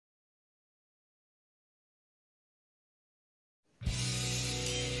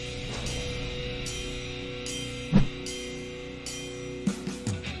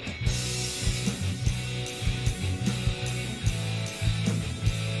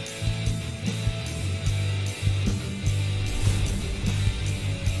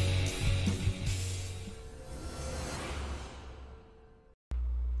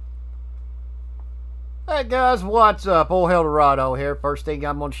Hey guys, what's up? Old Eldorado here. First thing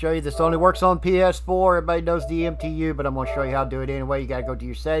I'm going to show you, this only works on PS4. Everybody knows the MTU, but I'm going to show you how to do it anyway. You got to go to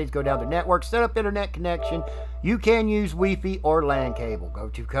your settings, go down to network, set up internet connection. You can use Wi-Fi or LAN cable. Go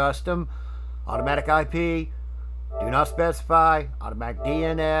to custom, automatic IP, do not specify, automatic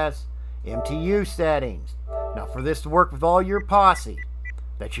DNS, MTU settings. Now for this to work with all your posse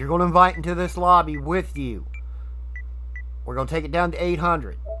that you're going to invite into this lobby with you, we're going to take it down to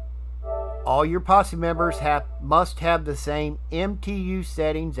 800. All your posse members must have the same MTU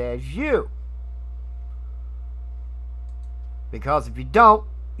settings as you. Because if you don't,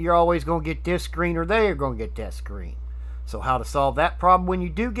 you're always going to get this screen or they are going to get that screen. So how to solve that problem when you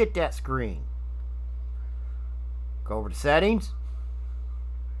do get that screen? Go over to settings.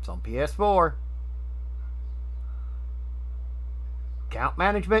 It's on PS4. Account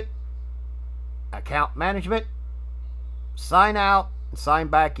management. Account management. Sign out. And sign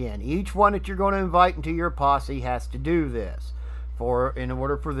back in. Each one that you're going to invite into your posse has to do this in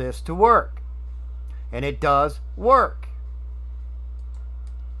order for this to work. And it does work.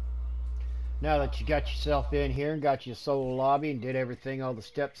 Now that you got yourself in here and got your solo lobby and did everything, all the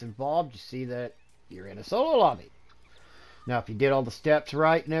steps involved, you see that you're in a solo lobby. Now if you did all the steps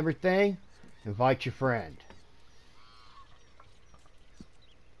right and everything, invite your friend.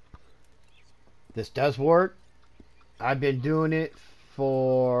 This does work. I've been doing it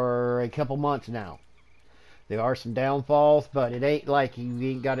for a couple months now. There are some downfalls, but it ain't like you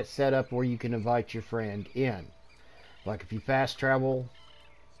ain't got it set up where you can invite your friend in. Like if you fast travel,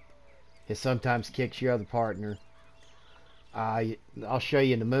 it sometimes kicks your other partner. I'll show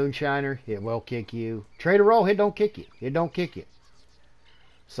you in the Moonshiner, it will kick you. Trader Roll, it don't kick you. It don't kick you.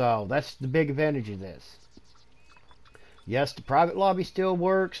 So that's the big advantage of this. Yes, the private lobby still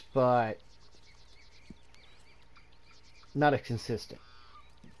works, but not as consistent.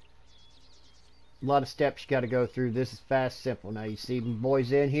 A lot of steps you got to go through. This is fast, simple. Now you see the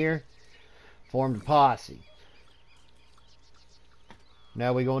boys in here, formed a posse.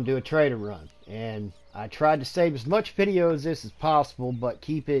 Now we're going to do a trader run, and I tried to save as much video as this as possible, but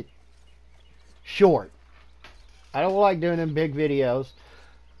keep it short. I don't like doing them big videos.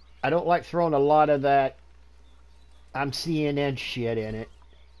 I don't like throwing a lot of that I'm CNN shit in it.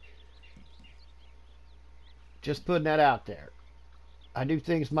 Just putting that out there. I do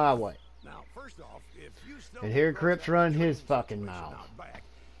things my way. Now, first off, if you and here Crip's running his fucking mouth.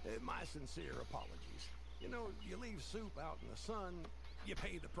 My sincere apologies. You know, you leave soup out in the sun, you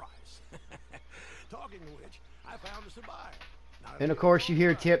pay the price. Talking of which, I found us a buyer. Now, and of course you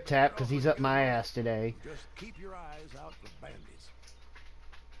hear Tip Tap because he's up my ass today. Just keep your eyes out for bandits.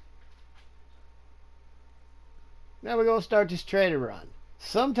 Now we're going to start this trader run.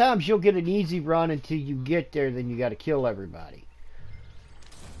 Sometimes you'll get an easy run until you get there, then you got to kill everybody.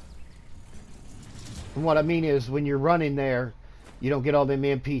 And what I mean is, when you're running there, you don't get all them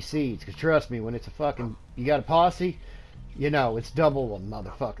NPCs. Because trust me, when it's a fucking, you got a posse, you know, it's double them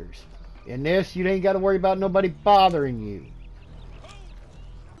motherfuckers. In this, you ain't got to worry about nobody bothering you.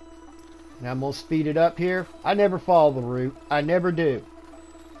 Now I'm going to speed it up here. I never follow the route. I never do.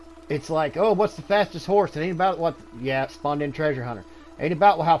 It's like, oh, what's the fastest horse? It ain't about what, yeah, spawned in treasure hunter. Ain't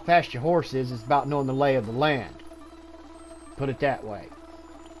about how fast your horse is, it's about knowing the lay of the land. Put it that way.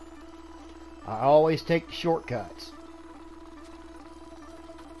 I always take the shortcuts.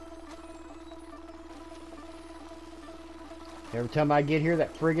 Every time I get here,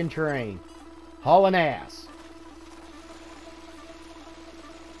 that friggin' train. Hauling ass.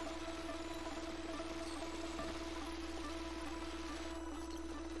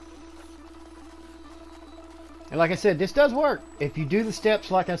 And like I said, this does work. If you do the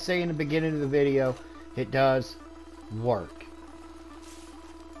steps like I say in the beginning of the video, it does work.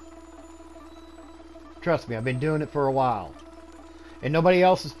 Trust me, I've been doing it for a while. And nobody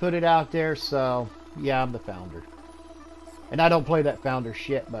else has put it out there, so yeah, I'm the founder. And I don't play that founder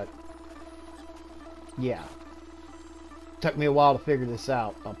shit, but yeah. Took me a while to figure this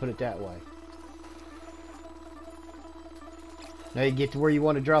out, I'll put it that way. Now you get to where you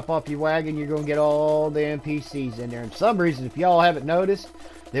want to drop off your wagon, you're going to get all the NPCs in there. And for some reason, if y'all haven't noticed,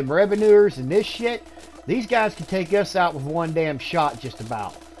 them revenuers and this shit, these guys can take us out with one damn shot just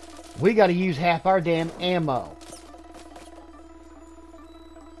about. We got to use half our damn ammo.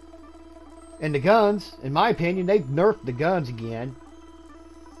 And the guns, in my opinion, they've nerfed the guns again.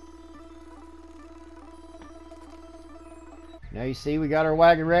 Now you see we got our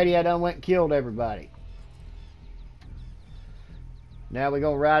wagon ready. I done went and killed everybody. Now we're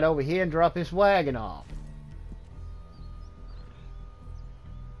going to ride over here and drop this wagon off.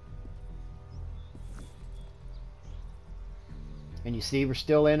 And you see we're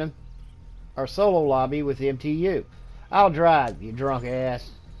still in our solo lobby with MTU. I'll drive, you drunk ass.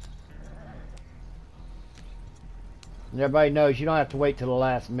 And everybody knows you don't have to wait till the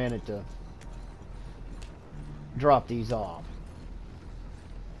last minute to drop these off.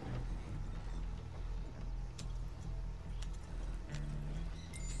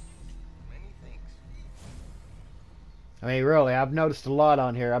 I mean, really, I've noticed a lot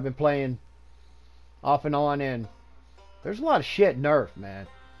on here. I've been playing off and on, and there's a lot of shit nerfed, man.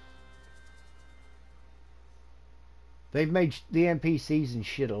 They've made the NPCs and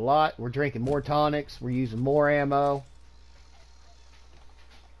shit a lot. We're drinking more tonics. We're using more ammo.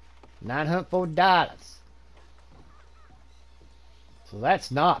 $900. So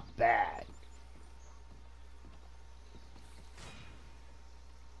that's not bad.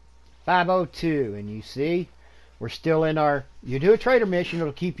 502, and you see, we're still in our... You do a trader mission,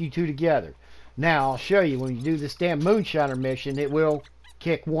 it'll keep you two together. Now, I'll show you, when you do this damn moonshiner mission, it will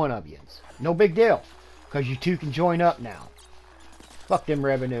kick one of you. No big deal, because you two can join up now. Fuck them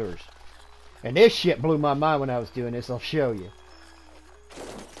revenuers. And this shit blew my mind when I was doing this. I'll show you.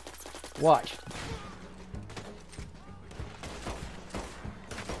 Watch.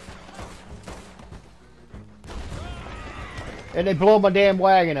 And they blow my damn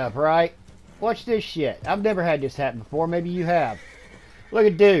wagon up, right? Watch this shit. I've never had this happen before. Maybe you have. Look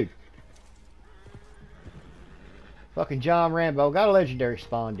at dude. Fucking John Rambo. Got a legendary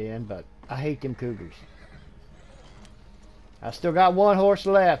spawned in, but I hate them cougars. I still got one horse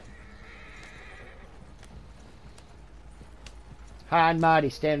left. High and mighty,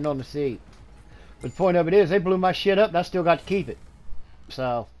 standing on the seat. But the point of it is, they blew my shit up, and I still got to keep it.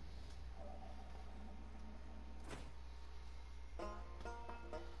 So...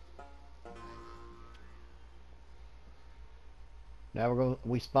 Now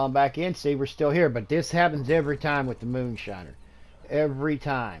we spawn back in, see we're still here, but this happens every time with the moonshiner. Every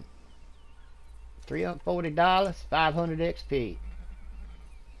time. $340, 500 XP.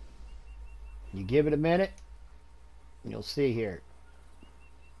 You give it a minute, and you'll see here.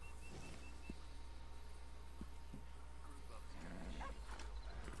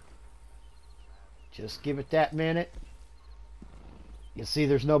 Just give it that minute. You'll see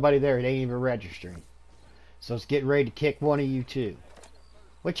there's nobody there. It ain't even registering. So it's getting ready to kick one of you two.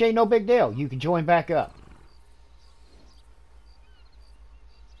 Which ain't no big deal. You can join back up.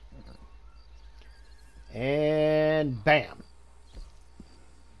 And bam.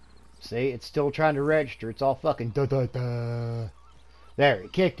 See, it's still trying to register. It's all fucking da-da-da. There,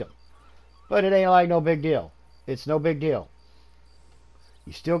 it kicked him. But it ain't like no big deal. It's no big deal.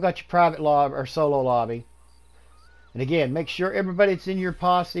 You still got your private lobby or solo lobby. And again, make sure everybody that's in your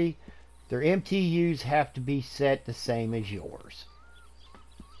posse, their MTUs have to be set the same as yours.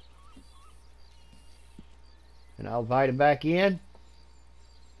 And I'll invite them back in.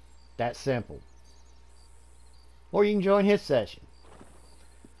 That simple. Or you can join his session.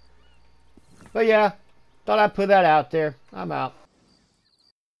 But yeah, thought I'd put that out there. I'm out.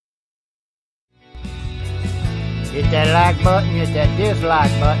 Hit that like button, hit that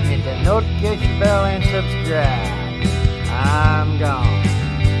dislike button, hit that notification bell, and subscribe. I'm gone.